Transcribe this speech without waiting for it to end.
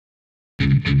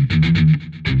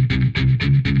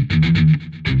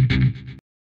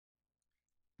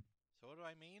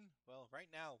Well,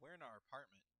 right now we're in our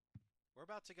apartment. We're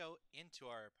about to go into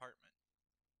our apartment.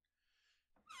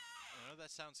 I know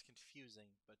that sounds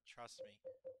confusing, but trust me.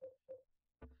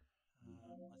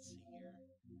 Let's see here.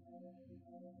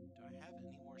 Do I have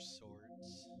any more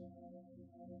swords? I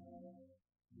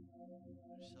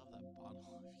still have that bottle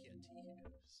I've yet to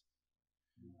use.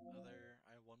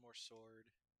 I have one more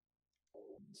sword.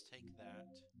 Let's take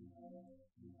that.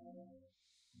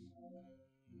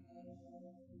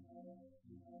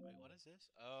 Wait, what is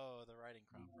this? Oh, the riding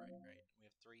crop. Right, right. We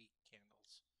have 3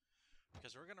 candles.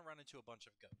 Because we're gonna run into a bunch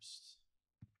of ghosts.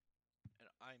 And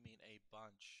I mean a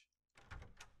bunch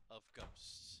of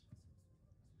ghosts.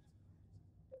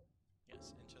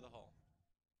 Yes, into the hole.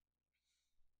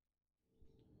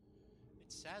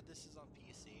 It's sad this is on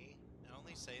PC. I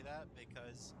only say that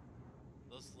because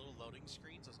those little loading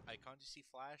screens, those icons you see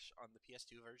flash on the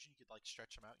PS2 version, you could like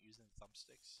stretch them out using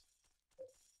thumbsticks.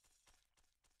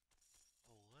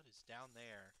 Oh, what is down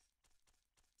there?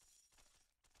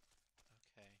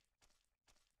 Okay.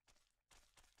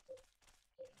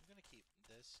 Yeah, I'm gonna keep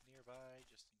this nearby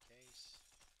just in case.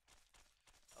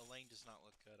 Elaine does not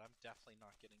look good. I'm definitely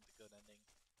not getting the good ending.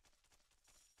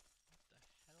 What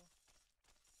the hell?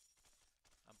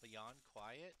 I'm beyond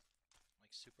quiet,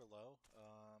 like super low.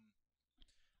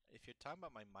 If you're talking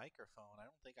about my microphone, I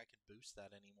don't think I can boost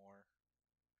that anymore.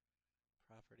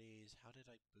 Properties. How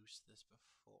did I boost this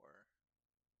before?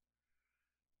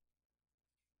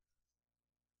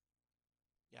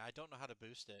 Yeah, I don't know how to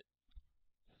boost it.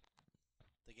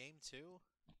 The game too?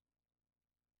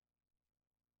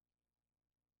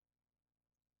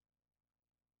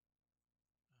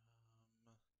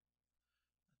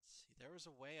 Let's see. There was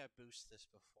a way I boosted this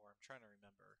before. I'm trying to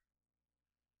remember.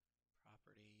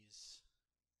 Properties.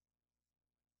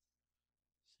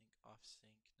 Sync, off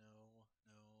sync. No,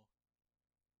 no.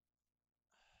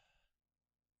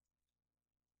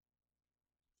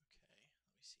 Okay,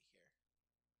 let me see here.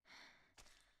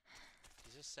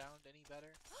 Does this sound any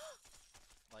better?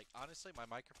 Like, honestly, my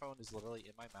microphone is literally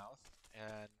in my mouth,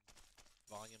 and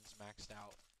volume's maxed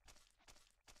out.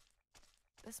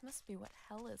 This must be what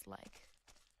hell is like.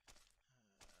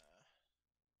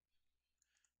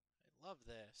 I love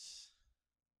this.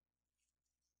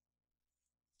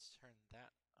 Let's turn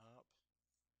that up.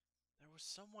 There was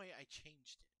some way I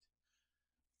changed it.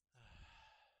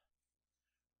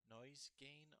 Noise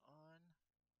gain on.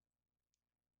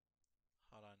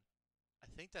 Hold on. I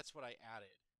think that's what I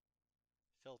added.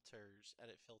 Filters.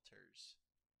 Edit filters.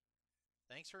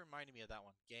 Thanks for reminding me of that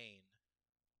one. Gain.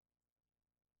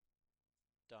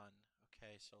 Done.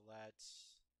 Okay, so let's...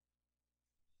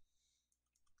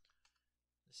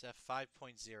 Let's have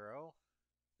 5.0.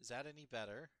 Is that any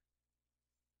better?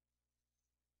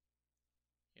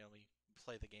 You know, let me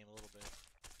play the game a little bit.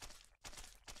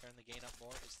 Turn the gain up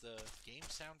more. Is the game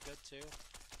sound good too?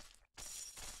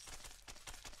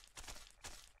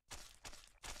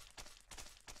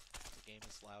 The game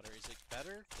is louder. Is it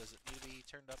better? Does it need to be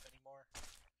turned up anymore?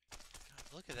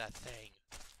 God, look at that thing.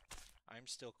 I'm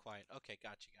still quiet. Okay,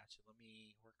 gotcha. Let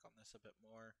me work on this a bit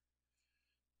more.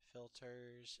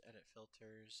 Filters, edit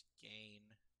filters, gain.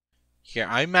 Here,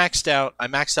 I maxed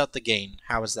out the gain.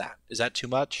 How is that? Is that too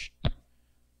much?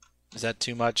 Is that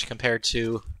too much compared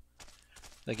to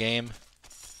the game?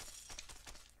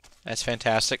 That's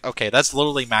fantastic. Okay, that's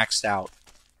literally maxed out.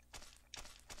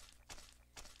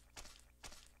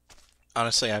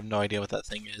 Honestly, I have no idea what that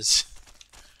thing is.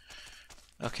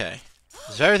 Okay.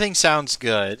 So everything sounds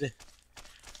good.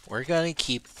 We're gonna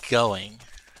keep going.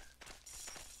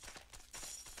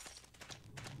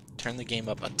 Turn the game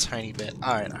up a tiny bit.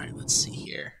 Alright, let's see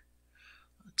here.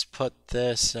 Let's put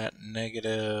this at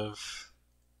negative...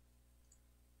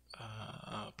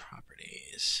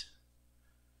 properties.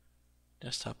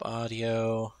 Desktop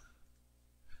audio.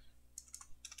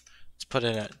 Let's put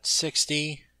it at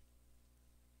 60.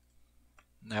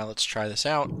 Now let's try this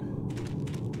out.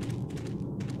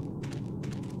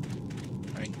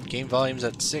 Alright, game volume's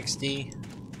at 60.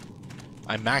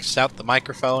 I maxed out the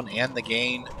microphone and the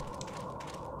gain.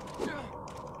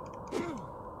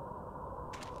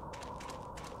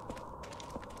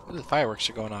 Ooh, the fireworks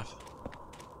are going off.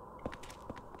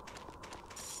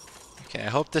 Okay, I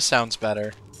hope this sounds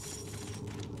better.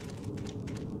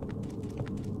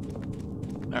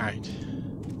 Alright.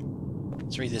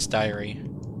 Let's read this diary.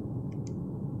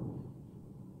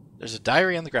 There's a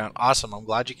diary on the ground. Awesome, I'm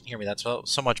glad you can hear me. That's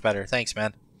so much better. Thanks,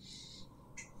 man.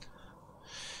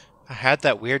 I had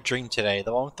that weird dream today.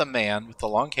 The one with the man with the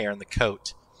long hair and the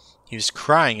coat. He was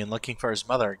crying and looking for his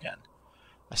mother again.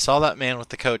 I saw that man with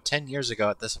the coat 10 years ago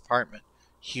at this apartment.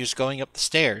 He was going up the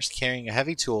stairs, carrying a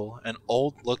heavy tool, an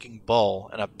old-looking bowl,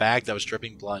 and a bag that was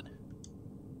dripping blood.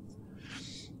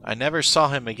 I never saw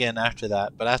him again after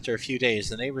that, but after a few days,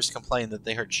 the neighbors complained that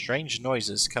they heard strange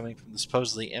noises coming from the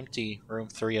supposedly empty room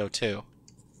 302.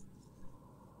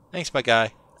 Thanks, my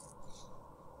guy.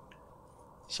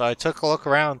 So I took a look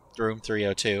around room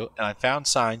 302, and I found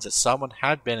signs that someone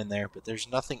had been in there, but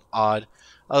there's nothing odd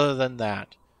other than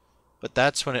that. But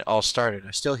that's when it all started.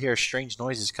 I still hear strange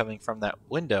noises coming from that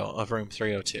window of room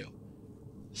 302.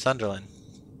 Sunderland.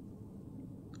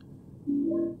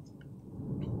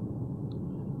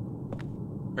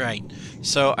 Right.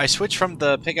 So I switched from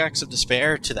the Pickaxe of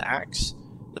Despair to the Axe.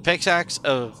 The Pickaxe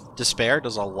of Despair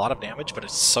does a lot of damage, but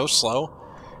it's so slow,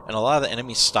 and a lot of the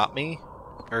enemies stop me,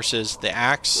 versus the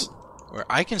Axe, where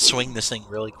I can swing this thing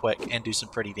really quick and do some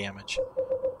pretty damage.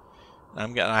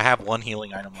 I have one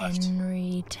healing item left.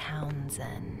 Henry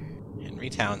Townsend. Henry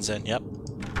Townsend, yep.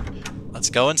 Let's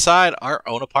go inside our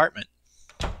own apartment.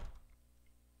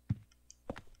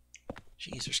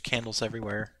 Jeez, there's candles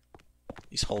everywhere.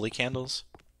 These holy candles.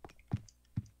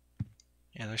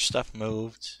 Yeah, there's stuff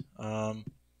moved. There's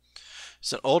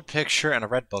an old picture and a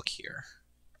red book here.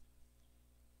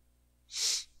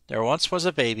 There once was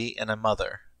a baby and a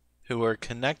mother who were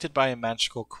connected by a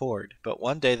magical cord, but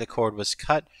one day the cord was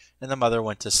cut and the mother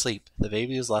went to sleep. The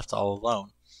baby was left all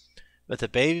alone. But the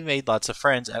baby made lots of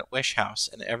friends at Wish House,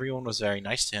 and everyone was very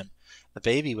nice to him. The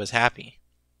baby was happy.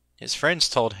 His friends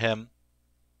told him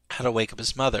how to wake up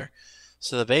his mother,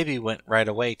 so the baby went right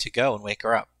away to go and wake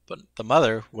her up. But the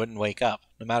mother wouldn't wake up.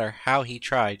 No matter how he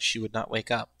tried, she would not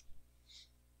wake up.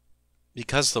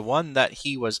 Because the one that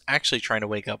he was actually trying to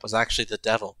wake up was actually the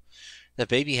devil. The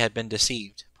baby had been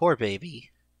deceived. Poor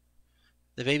baby.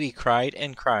 The baby cried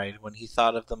and cried when he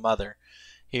thought of the mother.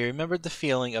 He remembered the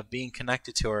feeling of being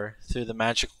connected to her through the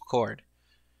magical cord.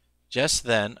 Just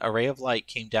then, a ray of light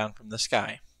came down from the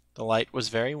sky. The light was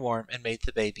very warm and made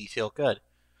the baby feel good.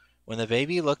 When the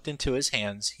baby looked into his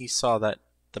hands, he saw that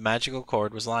the magical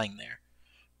cord was lying there.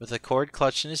 With the cord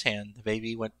clutched in his hand, the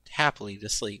baby went happily to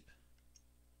sleep.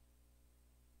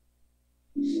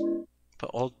 Put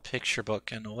old picture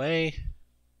book in away.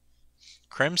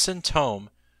 Crimson Tome.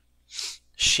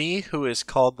 She who is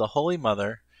called the Holy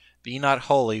Mother, be not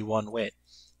holy one whit.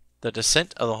 The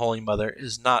descent of the Holy Mother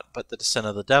is not but the descent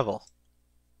of the devil.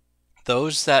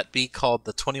 Those that be called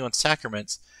the 21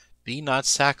 Sacraments, be not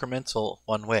sacramental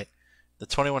one whit. The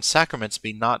 21 Sacraments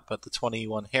be not but the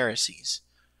 21 heresies.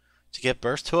 To give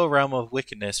birth to a realm of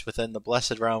wickedness within the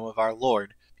blessed realm of our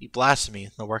Lord, be blasphemy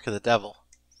in the work of the devil.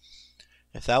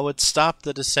 If thou wouldst stop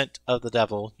the descent of the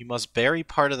devil, you must bury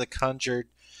part of the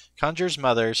conjurer's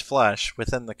mother's flesh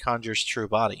within the conjurer's true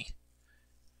body.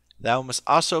 Thou must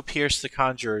also pierce the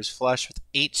conjurer's flesh with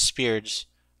 8 spears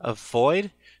of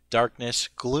void, darkness,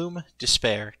 gloom,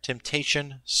 despair,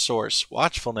 temptation, source,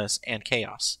 watchfulness, and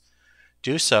chaos.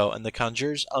 Do so, and the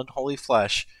conjurer's unholy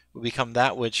flesh will become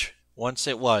that which once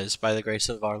it was by the grace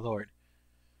of our Lord.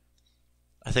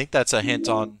 I think that's a hint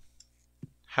on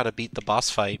how to beat the boss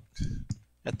fight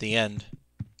at the end.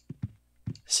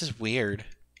 This is weird.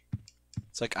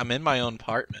 It's like I'm in my own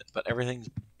apartment, but everything's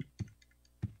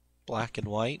black and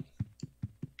white.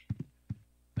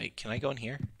 Wait, can I go in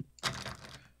here?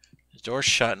 The door's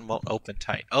shut and won't open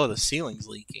tight. Oh, the ceiling's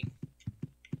leaking.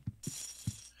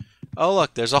 Oh,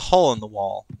 look, there's a hole in the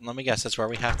wall. Let me guess, that's where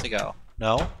we have to go.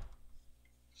 No?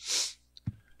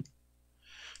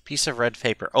 Piece of red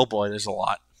paper. Oh boy, there's a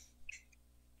lot.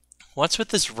 What's with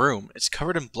this room? It's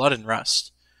covered in blood and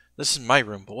rust. This is my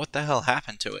room, but what the hell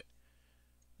happened to it?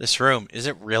 This room, is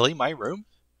it really my room?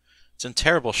 It's in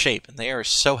terrible shape, and the air is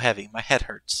so heavy, my head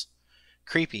hurts.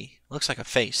 Creepy. Looks like a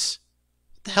face.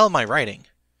 What the hell am I writing?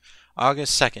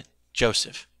 August 2nd.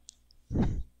 Joseph.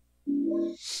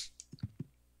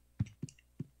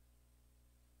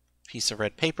 Piece of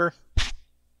red paper.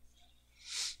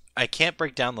 I can't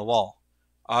break down the wall.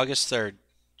 August 3rd.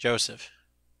 Joseph.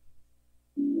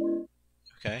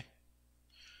 Okay.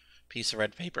 Piece of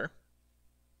red paper.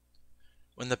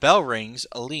 When the bell rings,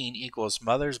 Aline equals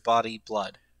mother's body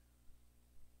blood.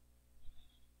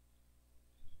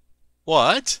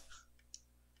 What?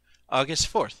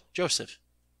 August 4th. Joseph.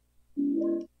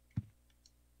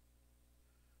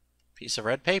 Piece of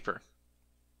red paper.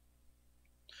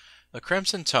 The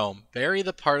Crimson Tome. Bury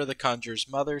the part of the conjurer's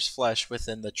mother's flesh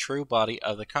within the true body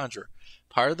of the conjurer.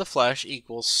 Part of the flesh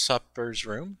equals supper's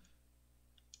room?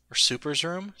 Or super's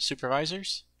room?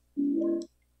 Supervisors?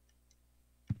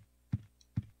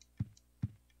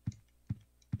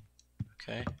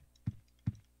 Okay.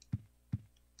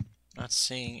 Not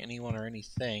seeing anyone or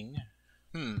anything.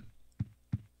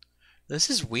 This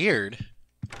is weird.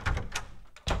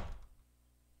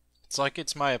 It's like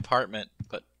it's my apartment,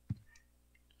 but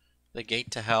the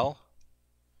gate to hell?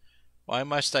 Why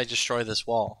must I destroy this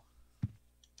wall?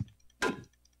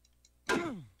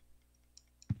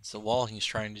 It's the wall he's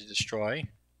trying to destroy.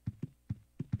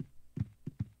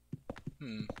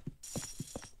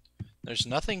 There's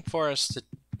nothing for us to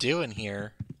do in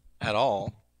here at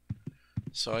all.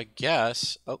 So I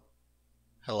guess... Oh.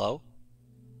 Hello?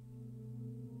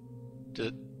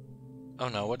 Oh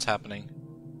no, what's happening?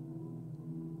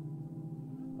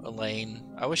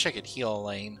 Elaine. I wish I could heal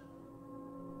Elaine.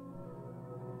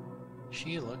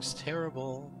 She looks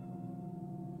terrible.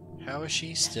 How is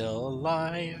she still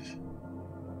alive?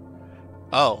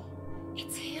 Oh.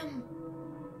 It's him.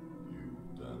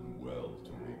 You've done well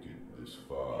to make it this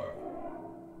far.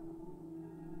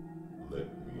 Let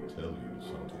me tell you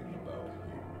something about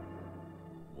him.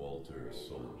 Walter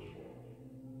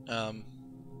Sullivan.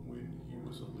 When he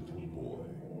was a little boy,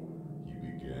 he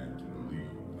began to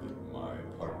believe that my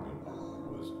apartment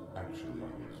was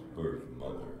actually his birth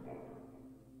mother.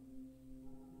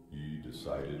 He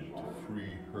decided to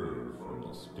free her from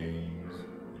the stains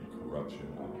and corruption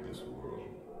of this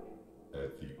world.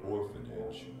 At the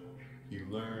orphanage, he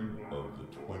learned of the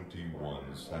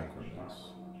 21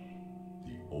 sacraments,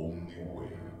 the only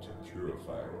way to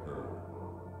purify her.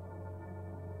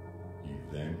 He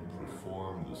then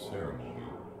performed the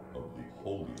ceremony of the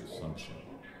Holy Assumption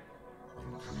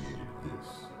and created this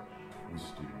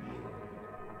twisted world.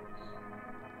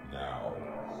 Now,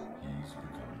 he's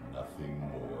become nothing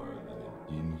more than an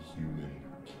inhuman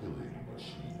killing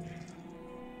machine.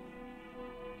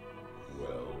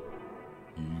 Well,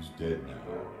 he's dead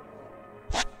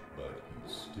now, but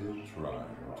he's still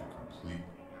trying to complete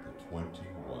the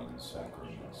 21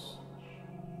 sacraments.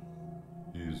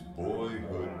 His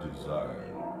boyhood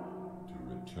desire to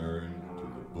return to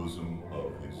the bosom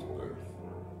of his birth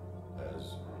has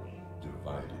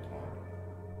divided him.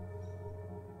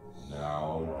 Now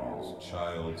his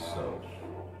child self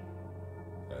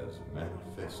has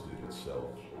manifested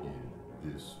itself in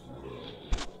this world.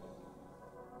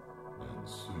 And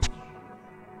soon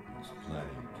he's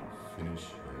planning to finish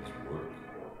his work,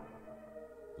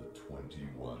 the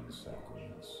 21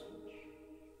 sacraments.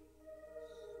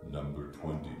 Number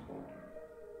 20,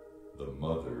 the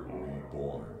Mother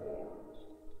Reborn,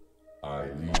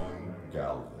 Eileen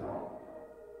Galvin.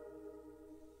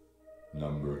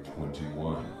 Number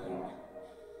 21,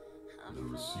 the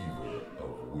Receiver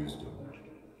of Wisdom,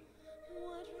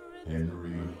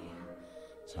 Henry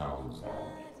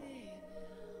Townsend.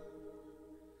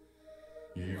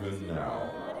 Even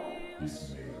now, it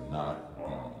may not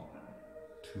be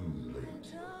too late.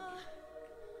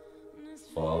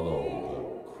 Follow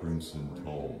the Crimson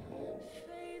Tome.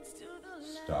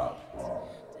 Stop him.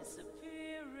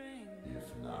 If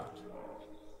not,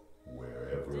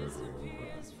 wherever you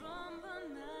run,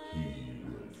 he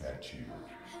will catch you.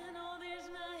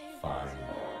 Find him.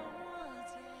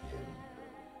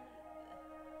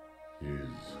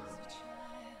 His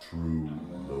true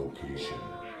location.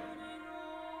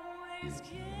 It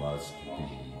must be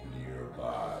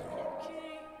nearby.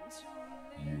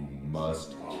 You must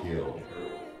kill him.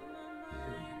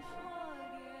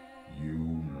 You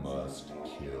must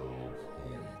kill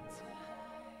him.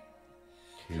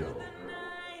 Kill.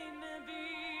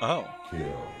 Oh.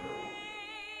 Kill.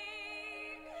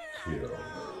 Kill.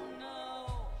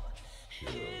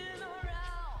 Kill.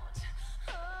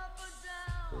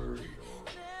 Hurry.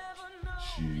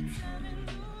 She's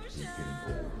taken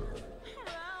over.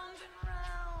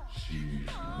 She's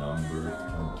number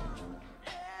 20.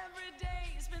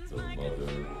 The mother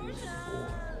who was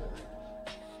born.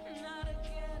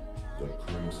 The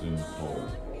Crimson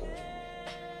Tome.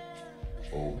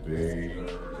 Obey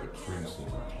the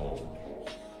Crimson Tome.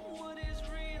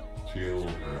 Kill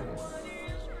him.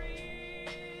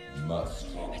 Must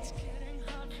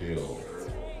kill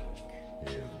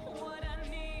him.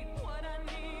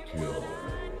 Kill.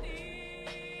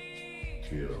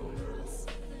 Kill.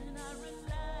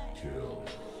 Kill.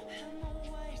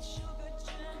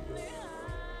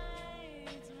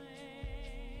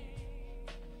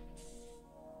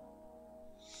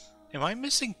 Am I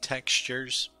missing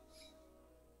textures?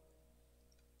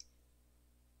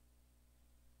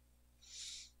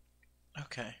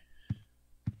 Okay.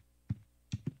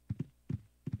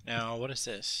 Now, what is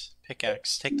this?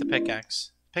 Pickaxe. Take the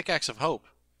pickaxe. Pickaxe of hope.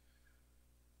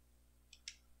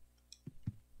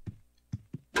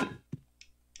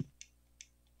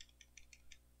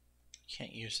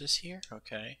 Can't use this here?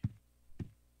 Okay.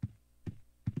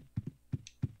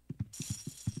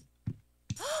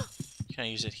 Can I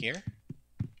use it here?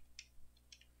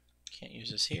 Can't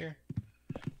use this here.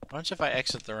 Why don't you if I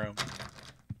exit the room?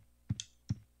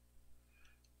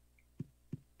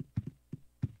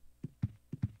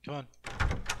 Come on.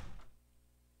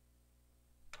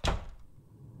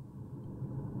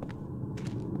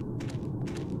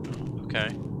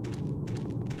 Okay.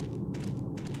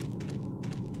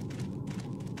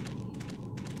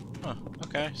 Huh,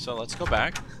 okay, so let's go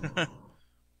back. And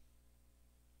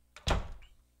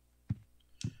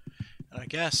I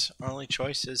guess our only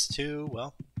choice is to,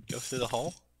 well, go through the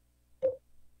hole.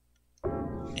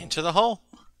 Into the hole!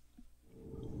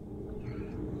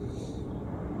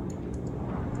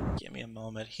 Give me a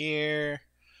moment here.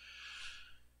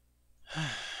 I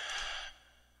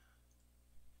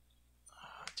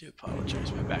do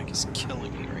apologize, my back is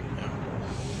killing me right now.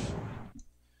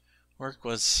 Work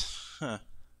was...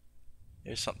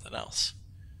 There's something else.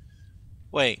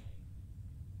 Wait.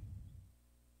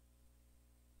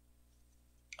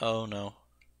 Oh no.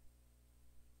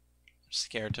 I'm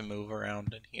scared to move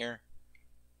around in here.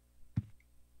 We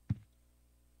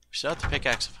still have the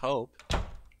pickaxe of hope.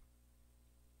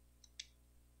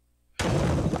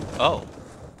 Oh.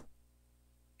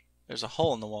 There's a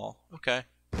hole in the wall. Okay.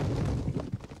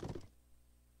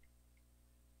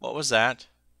 What was that?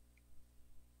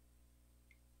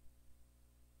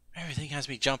 Everything has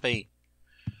me jumpy.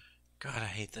 God, I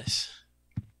hate this.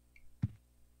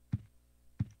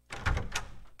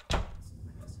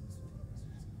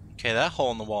 Okay, that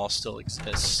hole in the wall still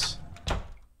exists.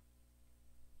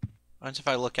 What if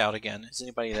I look out again? Is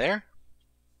anybody there?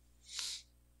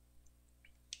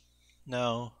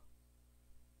 No.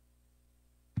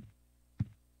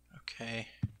 Okay.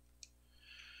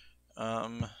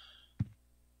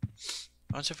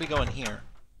 What if we go in here?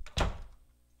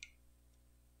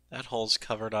 That hole's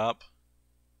covered up.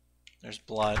 There's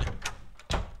blood.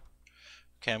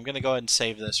 Okay, I'm gonna go ahead and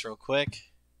save this real quick.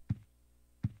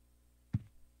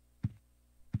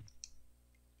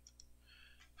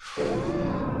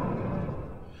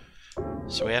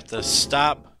 So we have to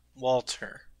stop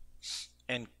Walter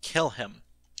and kill him.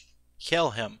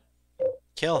 Kill him.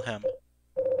 Kill him.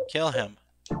 Kill him.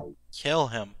 Kill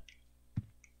him.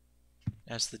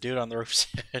 That's the dude on the roof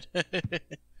said.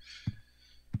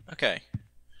 Okay.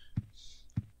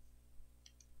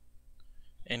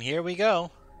 And here we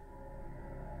go.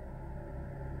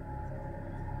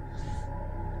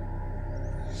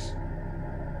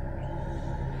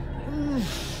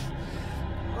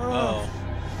 Oh.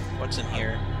 What's in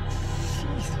here?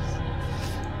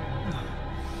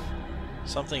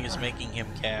 Something is making him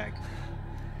gag.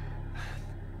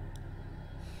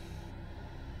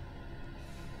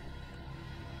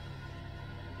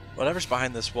 Whatever's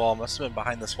behind this wall must have been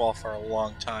behind this wall for a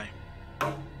long time.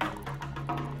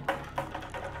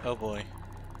 Oh boy.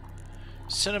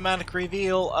 Cinematic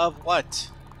reveal of what?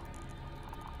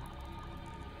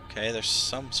 Okay, there's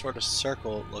some sort of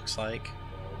circle, it looks like.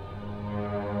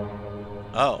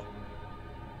 Oh.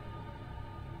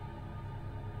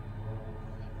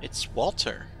 It's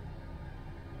Walter.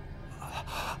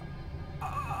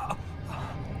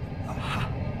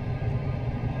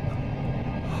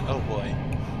 Oh boy.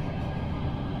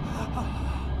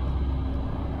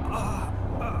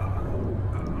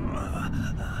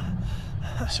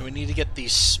 So we need to get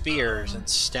these spears and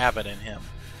stab it in him.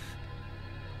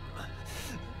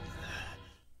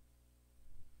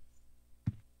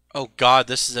 Oh god,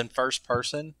 this is in first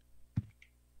person?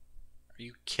 Are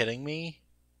you kidding me?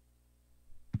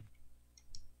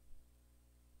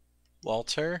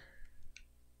 Walter?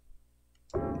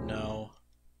 No.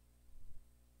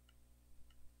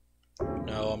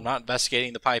 No, I'm not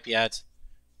investigating the pipe yet.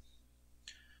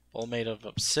 Bowl made of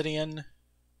obsidian.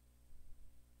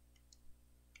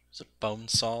 There's a bone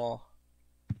saw.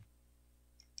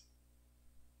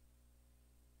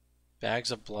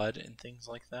 Bags of blood and things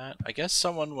like that. I guess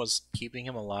someone was keeping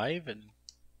him alive and...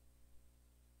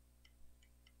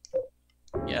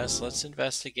 Yes, let's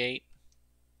investigate.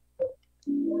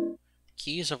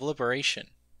 Keys of liberation.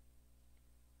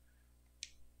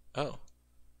 Oh.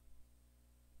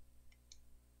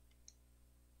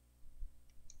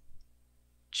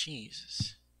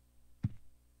 Jesus.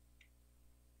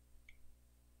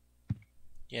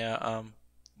 Yeah,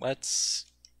 let's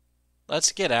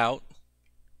get out.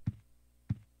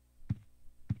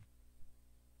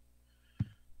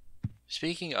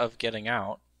 Speaking of getting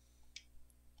out,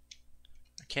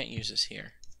 I can't use this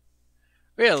here.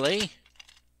 Really?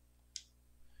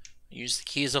 Use the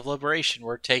keys of liberation.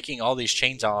 We're taking all these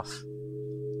chains off.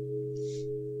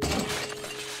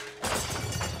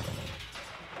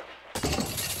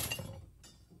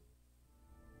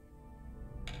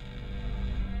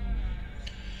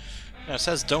 Now it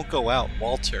says don't go out,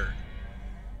 Walter.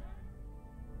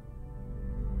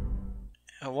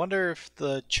 I wonder if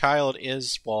the child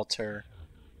is Walter,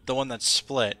 the one that's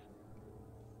split.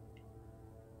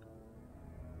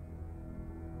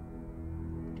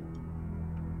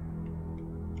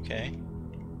 Okay.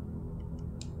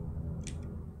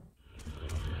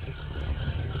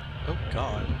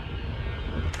 God.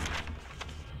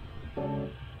 What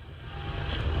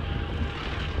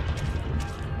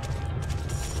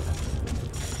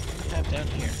do we have down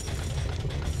here?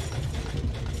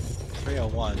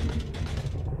 301.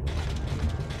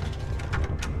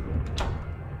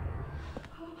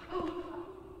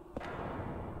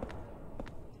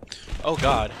 Oh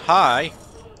God. Hi!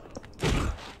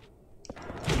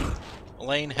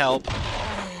 Elaine, help.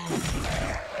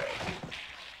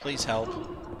 Please help.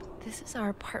 This is our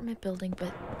apartment building,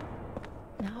 but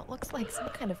now it looks like some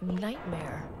kind of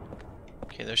nightmare.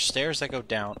 Okay, there's stairs that go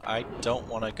down. I don't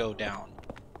want to go down.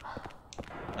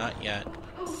 Not yet.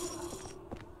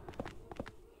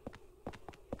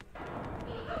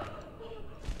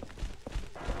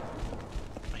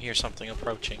 I hear something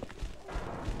approaching.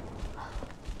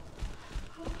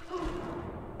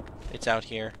 It's out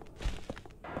here.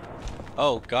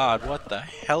 Oh God, what the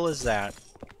hell is that?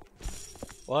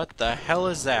 What the hell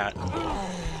is that?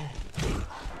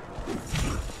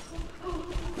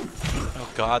 Oh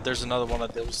God, there's another one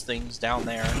of those things down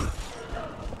there.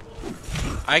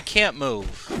 I can't move.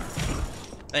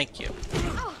 Thank you.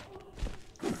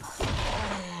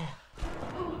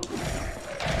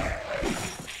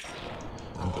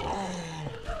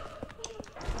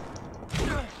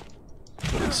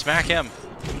 Smack him!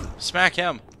 Smack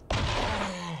him!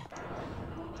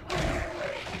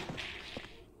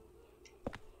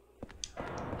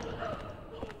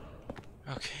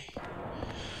 Okay.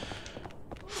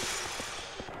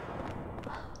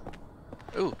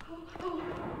 Ooh.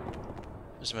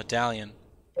 There's a medallion.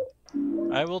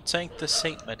 I will take the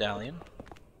Saint medallion.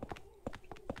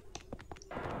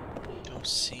 Don't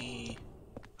see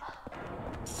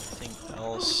anything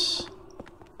else.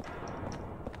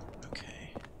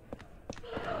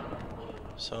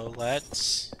 So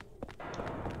let's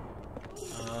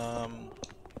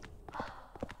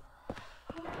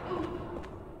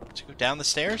go down the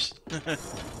stairs. I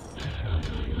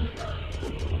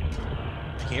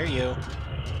hear you.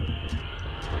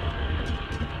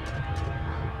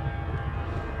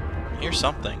 I hear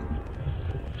something.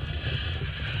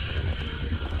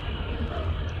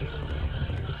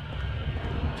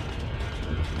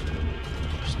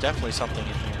 There's definitely something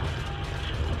in here.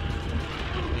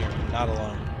 Not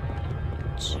alone.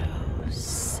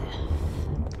 Joseph.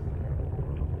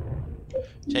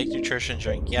 Take nutrition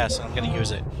drink. Yes, I'm gonna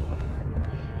use it.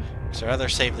 So I'd rather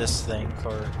save this thing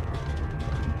for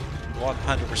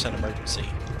 100% emergency.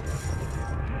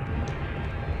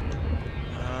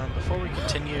 Before we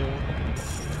continue,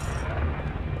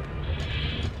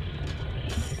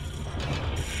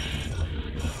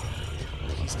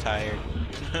 he's tired.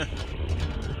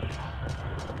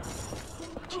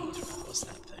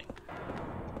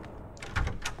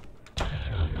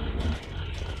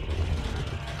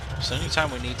 So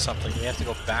anytime we need something, we have to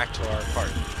go back to our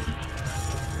apartment.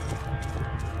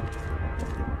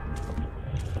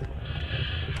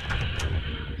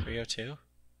 .302?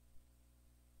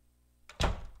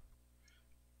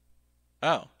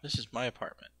 Oh, this is my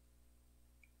apartment.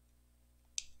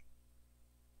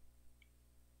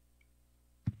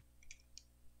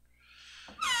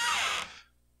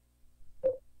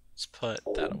 Let's put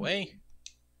that away.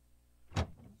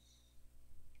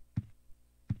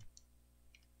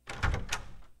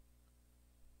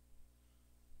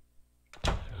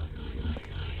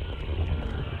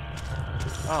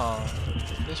 Oh,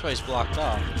 this way's blocked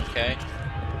off, okay.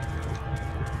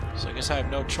 So I guess I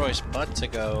have no choice but to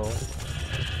go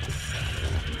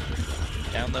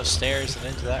down those stairs and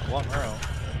into that one room.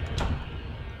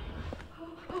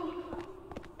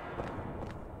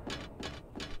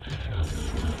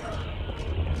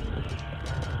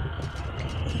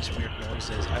 These weird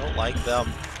noises, I don't like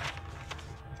them.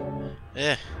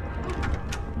 Eh.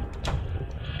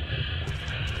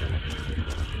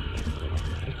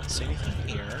 See anything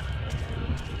here?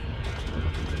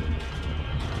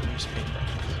 Newspaper on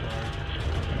the floor.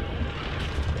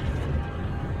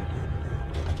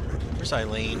 Where's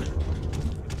Eileen?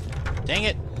 Dang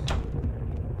it!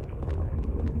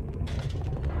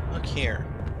 Look here.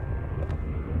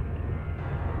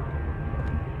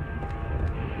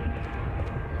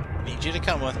 I need you to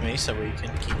come with me so we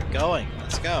can keep going.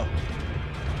 Let's go.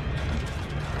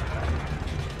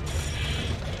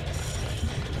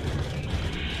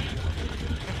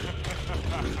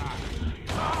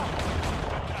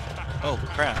 Oh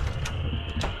crap.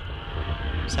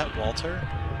 Is that Walter?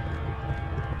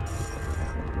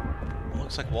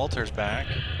 Looks like Walter's back.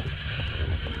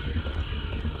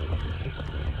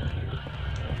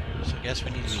 So I guess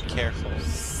we need to be careful.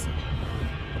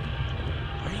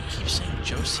 Why do you keep saying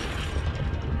Joseph?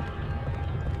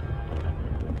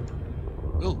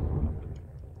 Ooh.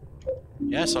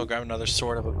 Yes, I'll grab another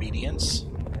Sword of Obedience.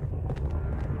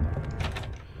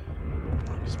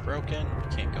 Lock is broken.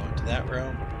 Can't go into that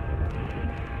room.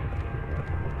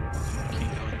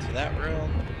 Can't go into that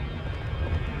room.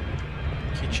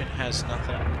 Kitchen has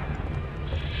nothing.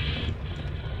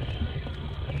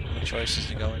 Only choice is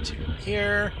to go into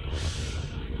here.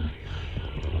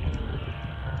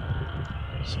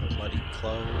 Some bloody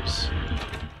clothes.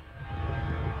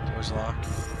 Door's locked.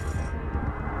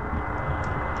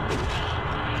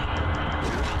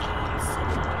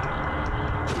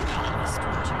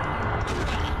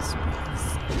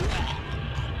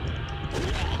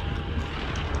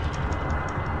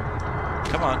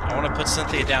 Come on, I want to put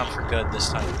Cynthia down for good this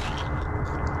time.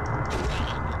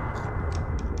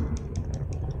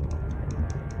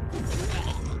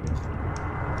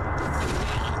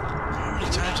 How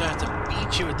many times do I have to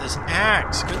beat you with this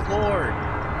axe? Good lord.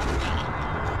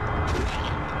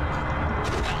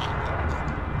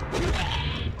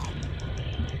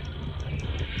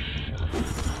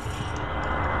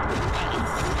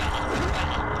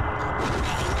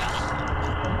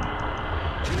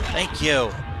 Thank you.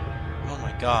 Oh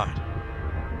my god.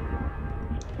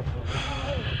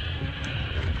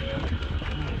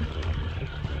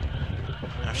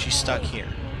 Now she's stuck here.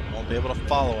 Won't be able to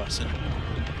follow us anymore.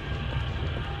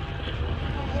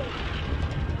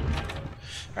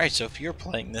 Alright, so if you're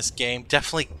playing this game,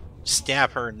 definitely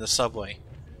stab her in the subway.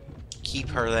 Keep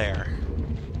her there.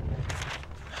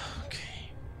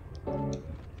 Okay.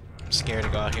 I'm scared to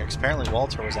go out here, because apparently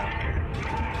Walter was out here.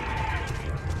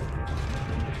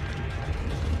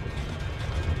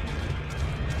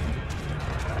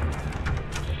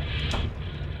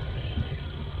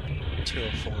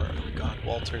 204. Oh god,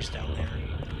 Walter's down there.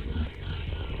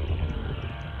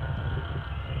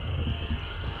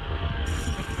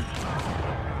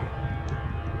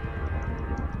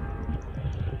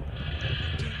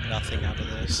 Getting nothing out of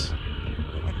this.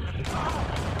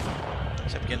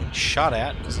 Except getting shot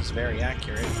at because it's very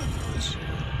accurate.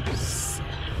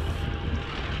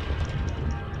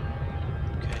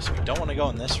 Okay, so we don't want to go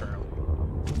in this room.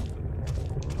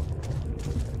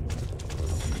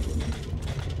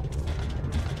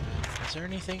 Is there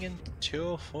anything in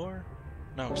 204?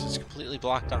 No, because it's completely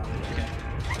blocked off. Okay.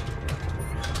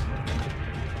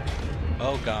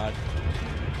 Oh god.